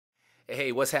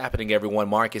Hey, what's happening, everyone?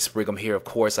 Marcus Brigham here. Of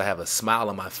course, I have a smile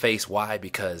on my face. Why?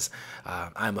 Because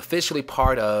I'm officially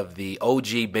part of the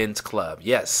OG Benz Club.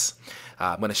 Yes,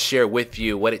 I'm going to share with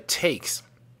you what it takes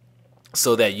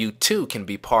so that you too can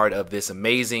be part of this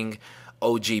amazing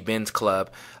OG Benz Club.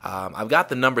 I've got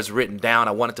the numbers written down.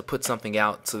 I wanted to put something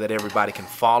out so that everybody can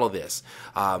follow this.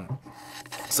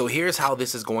 So here's how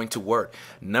this is going to work.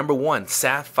 Number one,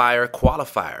 Sapphire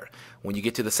Qualifier. When you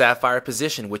get to the Sapphire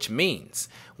position, which means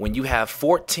when you have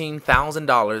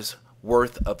 $14,000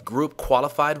 worth of group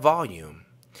qualified volume,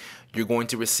 you're going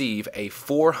to receive a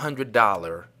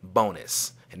 $400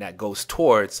 bonus, and that goes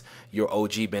towards your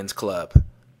OG Benz Club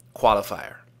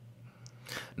qualifier.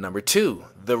 Number two,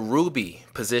 the Ruby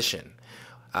position,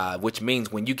 which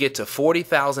means when you get to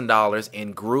 $40,000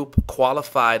 in group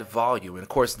qualified volume, and of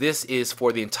course this is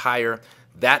for the entire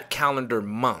that calendar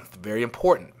month, very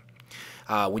important.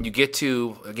 When you get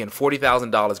to, again,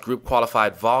 $40,000 group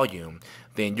qualified volume,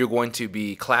 then you're going to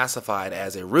be classified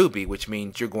as a Ruby, which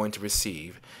means you're going to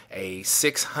receive a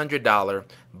 $600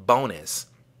 bonus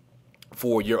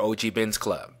for your OG Benz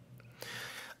Club.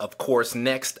 Of course,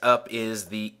 next up is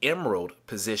the Emerald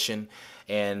position,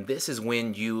 and this is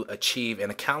when you achieve in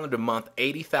a calendar month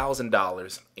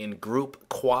 $80,000 in group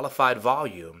qualified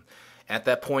volume. At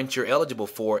that point, you're eligible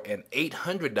for an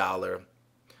 $800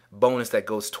 bonus that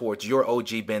goes towards your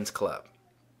OG Benz Club.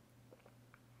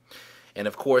 And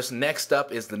of course, next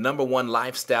up is the number one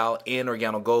lifestyle in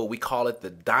Organo Gold. We call it the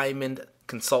Diamond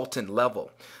Consultant level.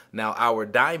 Now, our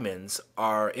diamonds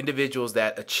are individuals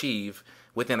that achieve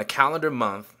within a calendar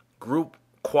month group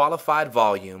qualified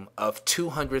volume of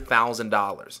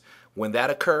 $200,000. When that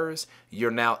occurs,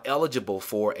 you're now eligible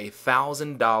for a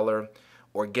 $1,000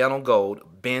 Organo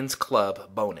Gold Benz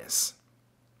Club bonus.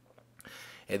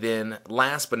 And then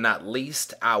last but not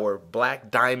least, our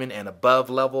black diamond and above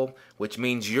level, which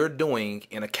means you're doing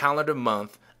in a calendar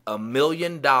month $1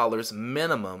 million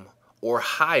minimum or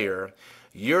higher.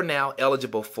 You're now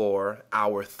eligible for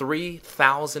our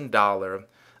 $3,000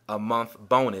 a month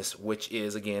bonus, which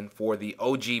is again for the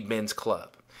OG Benz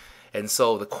Club. And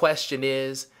so the question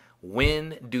is,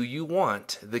 when do you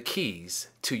want the keys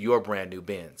to your brand new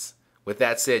Benz? With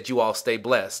that said, you all stay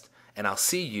blessed, and I'll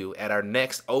see you at our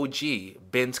next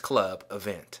OG Benz Club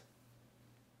event.